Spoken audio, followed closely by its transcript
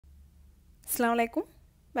അസ്സലാമു അലൈക്കും.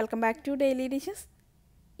 Welcome back to daily dishes.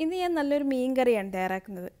 ഇന്ന് ഞാൻ നല്ലൊരു മീൻ കറിയാണ്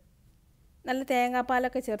തയ്യാറാക്കുന്നത്. നല്ല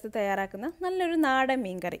തേങ്ങാപ്പാലൊക്കെ ചേർത്ത് തയ്യാറാക്കുന്ന നല്ലൊരു നാടൻ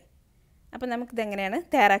മീൻ കറി. അപ്പോൾ നമുക്കിതെങ്ങനെയാണ്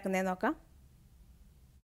തയ്യാറാക്കുന്നതെന്ന് നോക്കാം.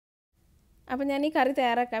 അപ്പോൾ ഞാൻ ഈ കറി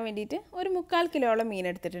തയ്യാറാക്കാൻ വേണ്ടിയിട്ട് ഒരു 3/4 കിലോളം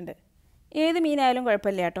മീൻ എടുത്തിട്ടുണ്ട്. ഏത് മീനായാലും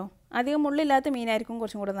കുഴപ്പമില്ല കേട്ടോ. അധികം മുള്ളില്ലാത്ത മീനായിരിക്കും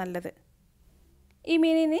കുറച്ചും കൂടെ നല്ലത്. ഈ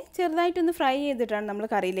മീനിനെ ചെറുതായിട്ടൊന്ന് ഫ്രൈ ചെയ്തിട്ടാണ് നമ്മൾ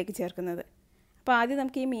കറിയിലേക്ക് ചേർക്കുന്നത്. അപ്പോൾ ആദ്യം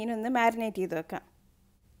നമുക്ക് ഈ മീനൊന്ന് മാരിനേറ്റ് ചെയ്ത് വെക്കാം.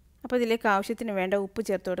 അപ്പോൾ ഇതിലേക്ക് ആവശ്യത്തിന് വേണ്ട ഉപ്പ്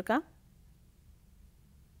ചേർത്ത് കൊടുക്കാം.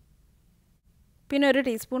 പിന്നെ 1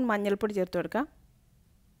 ടീസ്പൂൺ മഞ്ഞൾപ്പൊടി ചേർത്ത് കൊടുക്കാം.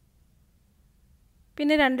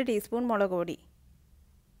 പിന്നെ 2 ടീസ്പൂൺ മുളക് പൊടി.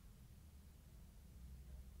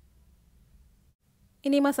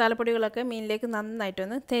 ഇനി മസാലപ്പൊടികളൊക്കെ മീനിലേക്ക്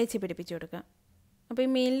നന്നായിട്ടൊന്ന് തേച്ച് പിടിപ്പിച്ച് കൊടുക്കാം. അപ്പോൾ ഈ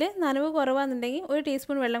മീനിൽ നനവ് കുറവാണെന്നുണ്ടെങ്കിൽ 1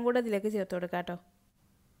 ടീസ്പൂൺ വെള്ളം കൂടെ ഇതിലേക്ക് ചേർത്ത് കൊടുക്കാം കേട്ടോ.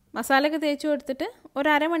 മസാലയൊക്കെ തേച്ച് കൊടുത്തിട്ട് ഒരു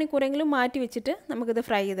അരമണിക്കൂറെങ്കിലും മാറ്റി വെച്ചിട്ട് നമുക്കിത്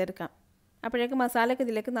ഫ്രൈ ചെയ്തെടുക്കാം. അപ്പോഴേക്ക് മസാലയൊക്കെ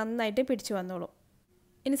ഇതിലേക്ക് നന്നായിട്ട് പിടിച്ചു വന്നോളൂ.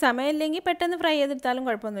 ഇനി സമയമില്ലെങ്കിൽ പെട്ടെന്ന് ഫ്രൈ ചെയ്തെടുത്താലും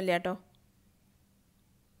കുഴപ്പമൊന്നുമില്ല കേട്ടോ.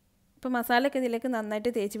 ഇപ്പോൾ മസാലയൊക്കെ ഇതിലേക്ക്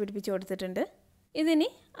നന്നായിട്ട് തേച്ച് പിടിപ്പിച്ച് കൊടുത്തിട്ടുണ്ട്. ഇതിനി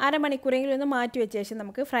അരമണിക്കൂറെങ്കിലും ഒന്ന് മാറ്റി വെച്ച ശേഷം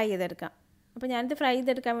നമുക്ക് ഫ്രൈ ചെയ്തെടുക്കാം. അപ്പോൾ ഞാനിത് ഫ്രൈ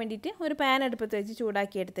ചെയ്തെടുക്കാൻ വേണ്ടിയിട്ട് ഒരു പാൻ അടുപ്പത്ത് വെച്ച്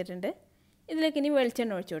ചൂടാക്കി എടുത്തിട്ടുണ്ട്. ഇതിലേക്ക് ഇനി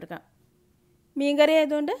വെളിച്ചെണ്ണ ഒഴിച്ചു കൊടുക്കാം. മീൻ കറി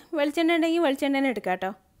ആയതുകൊണ്ട് വെളിച്ചെണ്ണ ഉണ്ടെങ്കിൽ വെളിച്ചെണ്ണ തന്നെ എടുക്കാം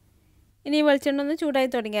കേട്ടോ. ഇനി വെളിച്ചെണ്ണ ഒന്ന്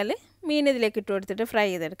ചൂടായി തുടങ്ങിയാൽ മീൻ ഇതിലേക്ക് ഇട്ട് കൊടുത്തിട്ട് ഫ്രൈ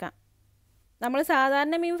ചെയ്തെടുക്കാം. നമ്മൾ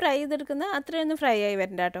സാധാരണ മീൻ ഫ്രൈ ചെയ്തെടുക്കുന്ന അത്രയൊന്നും ഫ്രൈ ആയി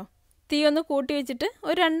വരണ്ട കേട്ടോ. തീ ഒന്ന് കൂട്ടി വെച്ചിട്ട്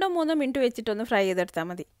ഒരു 2-3 മിനിറ്റ് വെച്ചിട്ടൊന്ന് ഫ്രൈ ചെയ്തെടുത്താൽ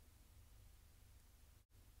മതി.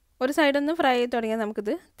 ഒരു സൈഡൊന്ന് ഫ്രൈ ചെയ്ത് തുടങ്ങിയാൽ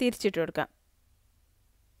നമുക്കിത് തിരിച്ചിട്ട് കൊടുക്കാം.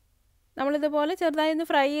 നമ്മളിതുപോലെ ചെറുതായി ഒന്ന്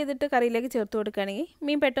ഫ്രൈ ചെയ്തിട്ട് കറിയിലേക്ക് ചേർത്ത് കൊടുക്കുകയാണെങ്കിൽ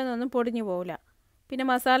മീൻ പെട്ടെന്നൊന്നും പൊടിഞ്ഞു പോവില്ല. പിന്നെ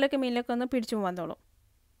മസാലയൊക്കെ മീനിലൊക്കെ ഒന്ന് പിടിച്ചു വന്നോളും.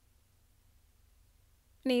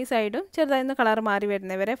 ഇനി ഈ സൈഡും ചെറുതായി ഒന്ന് കളർ മാറി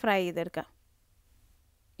വരുന്നവരെ ഫ്രൈ ചെയ്തെടുക്കാം.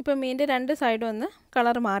 ഇപ്പോൾ മീനിൻ്റെ 2 സൈഡും ഒന്ന്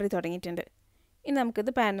കളർ മാറി തുടങ്ങിയിട്ടുണ്ട്. ഇനി നമുക്കിത്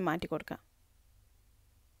പാനിൽ മാറ്റി കൊടുക്കാം.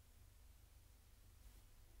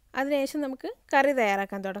 അതിനുശേഷം നമുക്ക് കറി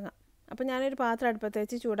തയ്യാറാക്കാൻ തുടങ്ങാം. അപ്പോൾ ഞാനൊരു പാത്രം അടുപ്പത്ത്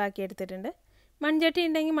വെച്ച് ചൂടാക്കി എടുത്തിട്ടുണ്ട്. മൺചട്ടി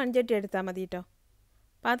ഉണ്ടെങ്കിൽ മൺചട്ടി എടുത്താൽ മതി കേട്ടോ.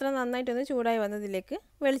 പാത്രം നന്നായിട്ടൊന്ന് ചൂടായി വന്നതിലേക്ക്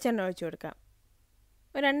വെളിച്ചെണ്ണ ഒഴിച്ചു കൊടുക്കാം.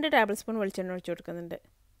 ഒരു 2 ടേബിൾ സ്പൂൺ വെളിച്ചെണ്ണ ഒഴിച്ചു കൊടുക്കുന്നുണ്ട്.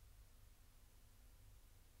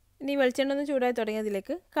 ഇനി വെളിച്ചെണ്ണ ഒന്ന് ചൂടായി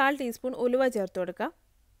തുടങ്ങിയതിലേക്ക് 1/4 ടീസ്പൂൺ ഉലുവ ചേർത്ത് കൊടുക്കാം.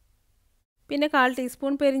 പിന്നെ 1/4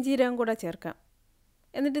 ടീസ്പൂൺ പെരിഞ്ചീരകം കൂടെ ചേർക്കാം.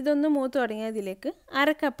 എന്നിട്ട് ഇതൊന്ന് മൂത്ത് തുടങ്ങിയതിലേക്ക്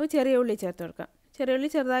 1/2 കപ്പ് ചെറിയ ഉള്ളി ചേർത്ത് കൊടുക്കാം. ചെറിയ ഉള്ളി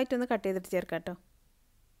ചെറുതായിട്ടൊന്ന് കട്ട് ചെയ്തിട്ട് ചേർക്കാം കേട്ടോ.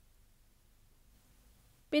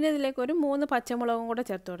 പിന്നെ ഇതിലേക്ക് ഒരു 3 പച്ചമുളകും കൂടെ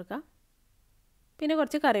ചേർത്ത് കൊടുക്കാം. പിന്നെ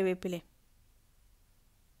കുറച്ച് കറിവേപ്പില.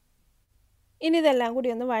 ഇനി ഇതെല്ലാം കൂടി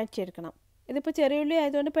ഒന്ന് വഴറ്റിയെടുക്കണം. ഇതിപ്പോൾ ചെറിയ ഉള്ളി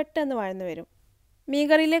ആയതുകൊണ്ട് പെട്ടെന്ന് വഴന്ന് വരും. മീൻ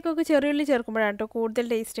കറിയിലേക്കൊക്കെ ചെറിയ ഉള്ളി ചേർക്കുമ്പോഴാണ് കേട്ടോ കൂടുതൽ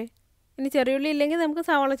ടേസ്റ്റ്. ഇനി ചെറിയ ഉള്ളി ഇല്ലെങ്കിൽ നമുക്ക്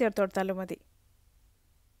സവാള ചേർത്ത് കൊടുത്താലും മതി.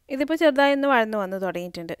 ഇതിപ്പോൾ ചെറുതായി ഒന്ന് വഴന്ന് വന്ന്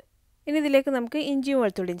തുടങ്ങിയിട്ടുണ്ട്. ഇനി ഇതിലേക്ക് നമുക്ക് ഇഞ്ചിയും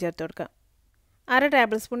വെളുത്തുള്ളിയും ചേർത്ത് കൊടുക്കാം. 1/2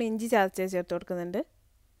 ടേബിൾ സ്പൂൺ ഇഞ്ചി ചതച്ചത് ചേർത്ത് കൊടുക്കുന്നുണ്ട്.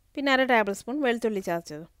 പിന്നെ 1/2 ടേബിൾ സ്പൂൺ വെളുത്തുള്ളി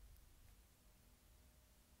ചതച്ചതും.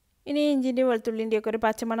 ഇനി ഇഞ്ചിൻ്റെയും വെളുത്തുള്ളിൻ്റെയൊക്കെ ഒരു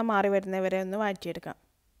പച്ചമണം മാറി വരുന്നവരെ ഒന്ന് വഴറ്റിയെടുക്കാം.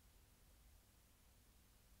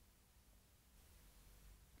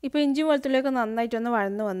 ഇപ്പോൾ ഇഞ്ചിയും വെളുത്തുള്ളിയൊക്കെ നന്നായിട്ടൊന്ന്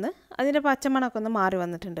വഴന്ന് വന്ന് അതിൻ്റെ പച്ചമണമൊക്കെ ഒന്ന് മാറി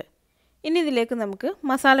വന്നിട്ടുണ്ട്. ഇനി ഇതിലേക്ക് നമുക്ക്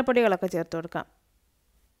മസാലപ്പൊടികളൊക്കെ ചേർത്ത് കൊടുക്കാം.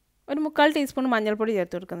 ഒരു 3/4 ടീസ്പൂൺ മഞ്ഞൾപ്പൊടി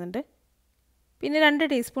ചേർത്ത് കൊടുക്കുന്നുണ്ട്. പിന്നെ 2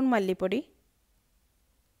 ടീസ്പൂൺ മല്ലിപ്പൊടി,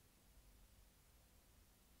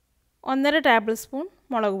 1/2 ടേബിൾ സ്പൂൺ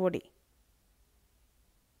മുളക് പൊടി.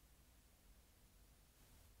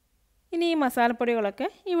 ഇനി ഈ മസാലപ്പൊടികളൊക്കെ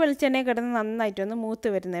ഈ വെളിച്ചെണ്ണയിൽ കിടന്ന് നന്നായിട്ടൊന്ന് മൂത്ത്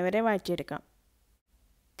വരുന്നവരെ വഴറ്റിയെടുക്കാം.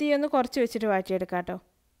 തീ ഒന്ന് കുറച്ച് വെച്ചിട്ട് വഴറ്റിയെടുക്കാം കേട്ടോ.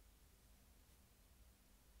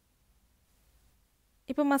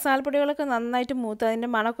 ഇപ്പോൾ മസാലപ്പൊടികളൊക്കെ നന്നായിട്ട് മൂത്ത് അതിൻ്റെ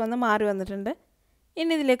മണമൊക്കെ ഒന്ന് മാറി വന്നിട്ടുണ്ട്.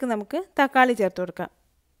 ഇനി ഇതിലേക്ക് നമുക്ക് തക്കാളി ചേർത്ത് കൊടുക്കാം.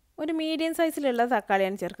 ഒരു മീഡിയം സൈസിലുള്ള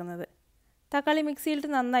തക്കാളിയാണ് ചേർക്കുന്നത്. തക്കാളി മിക്സിയിലിട്ട്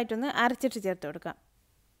നന്നായിട്ടൊന്ന് അരച്ചിട്ട് ചേർത്ത് കൊടുക്കാം.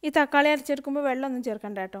 ഈ തക്കാളി അരച്ചെടുക്കുമ്പോൾ വെള്ളമൊന്നും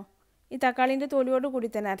ചേർക്കണ്ട കേട്ടോ. ഈ തക്കാളീൻ്റെ തൊലിയോട് കൂടി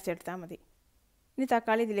തന്നെ അരച്ചെടുത്താൽ മതി. ഇനി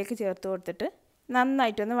തക്കാളി ഇതിലേക്ക് ചേർത്ത് കൊടുത്തിട്ട്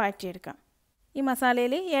നന്നായിട്ടൊന്ന് വഴറ്റിയെടുക്കാം. ഈ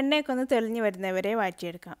മസാലയിൽ എണ്ണയൊക്കെ ഒന്ന് തെളിഞ്ഞ് വരുന്നവരെ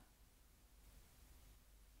വഴറ്റിയെടുക്കാം.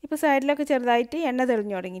 ഇപ്പോൾ സൈഡിലൊക്കെ ചെറുതായിട്ട് എണ്ണ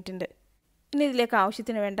തെളിഞ്ഞു തുടങ്ങിയിട്ടുണ്ട്. ഇനി ഇതിലേക്ക്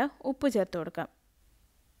ആവശ്യത്തിന് വേണ്ട ഉപ്പ് ചേർത്ത് കൊടുക്കാം.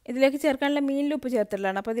 ഇതിലേക്ക് ചേർക്കാനുള്ള മീനിൽ ഉപ്പ്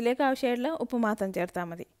ചേർത്തിട്ടുള്ളതാണ്. അപ്പോൾ ഇതിലേക്ക് ആവശ്യമായിട്ടുള്ള ഉപ്പ് മാത്രം ചേർത്താൽ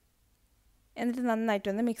മതി. എന്നിട്ട്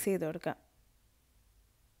നന്നായിട്ടൊന്ന് മിക്സ് ചെയ്ത് കൊടുക്കാം.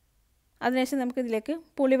 അതിനുശേഷം നമുക്കിതിലേക്ക്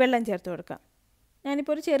പുളിവെള്ളം ചേർത്ത് കൊടുക്കാം.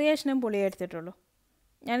 ഞാനിപ്പോൾ ഒരു ചെറിയ കഷ്ണം പുളി എടുത്തിട്ടുള്ളൂ.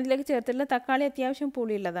 ഞാനിതിലേക്ക് ചേർത്തിട്ടുള്ള തക്കാളി അത്യാവശ്യം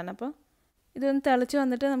പുളിയുള്ളതാണ്. അപ്പോൾ ഇതൊന്ന് തിളച്ച്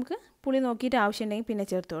വന്നിട്ട് നമുക്ക് പുളി നോക്കിയിട്ട് ആവശ്യമുണ്ടെങ്കിൽ പിന്നെ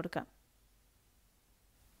ചേർത്ത് കൊടുക്കാം.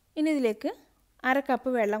 ഇനി ഇതിലേക്ക് 1/2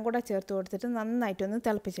 കപ്പ് വെള്ളം കൂടെ ചേർത്ത് കൊടുത്തിട്ട് നന്നായിട്ടൊന്ന്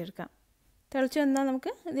തിളപ്പിച്ചെടുക്കാം. തിളച്ച് വന്നാൽ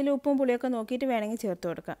നമുക്ക് ഇതിൽ ഉപ്പും പുളിയൊക്കെ നോക്കിയിട്ട് വേണമെങ്കിൽ ചേർത്ത്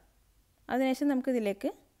കൊടുക്കാം. അതിനുശേഷം നമുക്കിതിലേക്ക്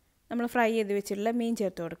നമ്മൾ ഫ്രൈ ചെയ്ത് വെച്ചിട്ടുള്ള മീൻ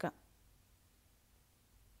ചേർത്ത് കൊടുക്കാം.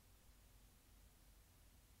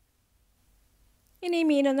 ഇനി ഈ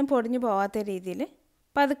മീനൊന്നും പൊടിഞ്ഞു പോവാത്ത രീതിയിൽ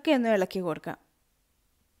പതുക്കെ ഒന്ന് ഇളക്കി കൊടുക്കാം.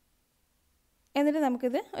 എന്നിട്ട്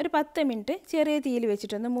നമുക്കിത് ഒരു 10 മിനിറ്റ് ചെറിയ തീയിൽ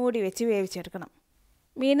വെച്ചിട്ടൊന്ന് മൂടി വെച്ച് വേവിച്ചെടുക്കണം.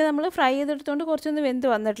 മീൻ നമ്മൾ ഫ്രൈ ചെയ്തെടുത്തുകൊണ്ട് കുറച്ചൊന്ന് വെന്ത്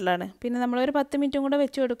വന്നിട്ടുള്ളതാണ്. പിന്നെ നമ്മളൊരു 10 മിനിറ്റും കൂടെ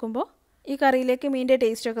വെച്ച് കൊടുക്കുമ്പോൾ ഈ കറിയിലേക്ക് മീനിൻ്റെ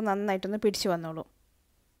ടേസ്റ്റൊക്കെ നന്നായിട്ടൊന്ന് പിടിച്ച് വന്നോളും.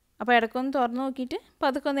 അപ്പോൾ ഇടയ്ക്കൊന്ന് തുറന്ന് നോക്കിയിട്ട്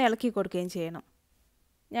പതുക്കെ ഒന്ന് ഇളക്കി കൊടുക്കുകയും ചെയ്യണം.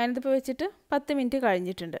 ഞാനിതിപ്പോൾ വെച്ചിട്ട് 10 മിനിറ്റ്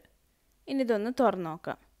കഴിഞ്ഞിട്ടുണ്ട്. ഇനി ഇതൊന്ന് തുറന്ന്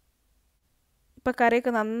നോക്കാം. ഇപ്പോൾ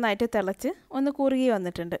കറിയൊക്കെ നന്നായിട്ട് തിളച്ച് ഒന്ന് കുറുകി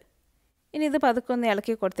വന്നിട്ടുണ്ട്. ഇനി ഇത് പതുക്കെ ഒന്ന്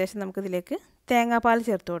ഇളക്കി കൊടുത്ത ശേഷം നമുക്കിതിലേക്ക് തേങ്ങാപ്പാൽ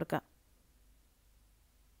ചേർത്ത് കൊടുക്കാം.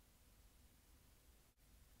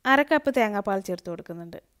 1/2 കപ്പ് തേങ്ങാപ്പാൽ ചേർത്ത്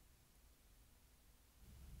കൊടുക്കുന്നുണ്ട്.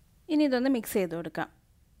 ഇനി ഇതൊന്ന് മിക്സ് ചെയ്ത് കൊടുക്കാം.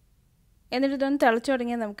 എന്നിട്ട് ഇതൊന്ന് തിളച്ച്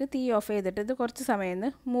തുടങ്ങിയാൽ നമുക്ക് തീ ഓഫ് ചെയ്തിട്ട് ഇത് കുറച്ച് സമയം ഒന്ന്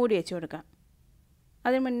മൂടി വെച്ച് കൊടുക്കാം.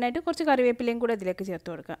 അതിന് മുന്നായിട്ട് കുറച്ച് കറിവേപ്പിലയും കൂടെ ഇതിലേക്ക് ചേർത്ത്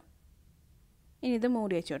കൊടുക്കാം. ഇനി ഇത്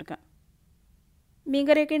മൂടി വെച്ച് കൊടുക്കാം.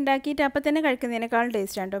 മീൻകറിയൊക്കെ ഉണ്ടാക്കിയിട്ട് അപ്പം തന്നെ കഴിക്കുന്നതിനേക്കാളും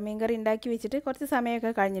ടേസ്റ്റാണ് കേട്ടോ മീൻകറി ഉണ്ടാക്കി വെച്ചിട്ട് കുറച്ച്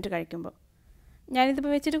സമയമൊക്കെ കഴിഞ്ഞിട്ട് കഴിക്കുമ്പോൾ.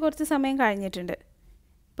 ഞാനിതിപ്പോൾ വെച്ചിട്ട് കുറച്ച് സമയം കഴിഞ്ഞിട്ടുണ്ട്.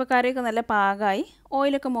 ഇപ്പോൾ കറിയൊക്കെ നല്ല പാകമായി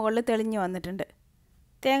ഓയിലൊക്കെ മുകളിൽ തെളിഞ്ഞ് വന്നിട്ടുണ്ട്.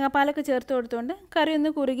 തേങ്ങാപ്പാലൊക്കെ ചേർത്ത് കൊടുത്തുകൊണ്ട് കറി ഒന്ന്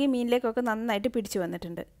കുറുകി മീനിലേക്കൊക്കെ നന്നായിട്ട് പിടിച്ച്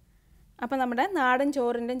വന്നിട്ടുണ്ട്. അപ്പോൾ നമ്മുടെ നാടൻ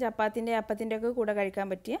ചോറിൻ്റെയും ചപ്പാത്തിൻ്റെയും അപ്പത്തിൻ്റെയൊക്കെ കൂടെ കഴിക്കാൻ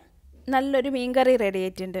പറ്റിയ നല്ലൊരു മീൻകറി റെഡി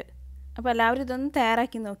ആയിട്ടുണ്ട്. അപ്പോൾ എല്ലാവരും ഇതൊന്ന്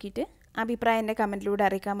തയ്യാറാക്കി നോക്കിയിട്ട് അഭിപ്രായം എൻ്റെ കമൻറ്റിലൂടെ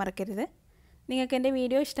അറിയിക്കാൻ മറക്കരുത്. നിങ്ങൾക്ക് എൻ്റെ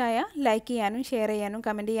വീഡിയോ ഇഷ്ടമായാൽ ലൈക്ക് ചെയ്യാനും ഷെയർ ചെയ്യാനും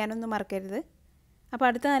കമൻറ്റ് ചെയ്യാനും ഒന്നും മറക്കരുത്. അപ്പോൾ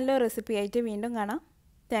അടുത്ത നല്ലൊരു റെസിപ്പി ആയിട്ട് വീണ്ടും കാണാം.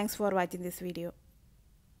 Thanks for watching this video.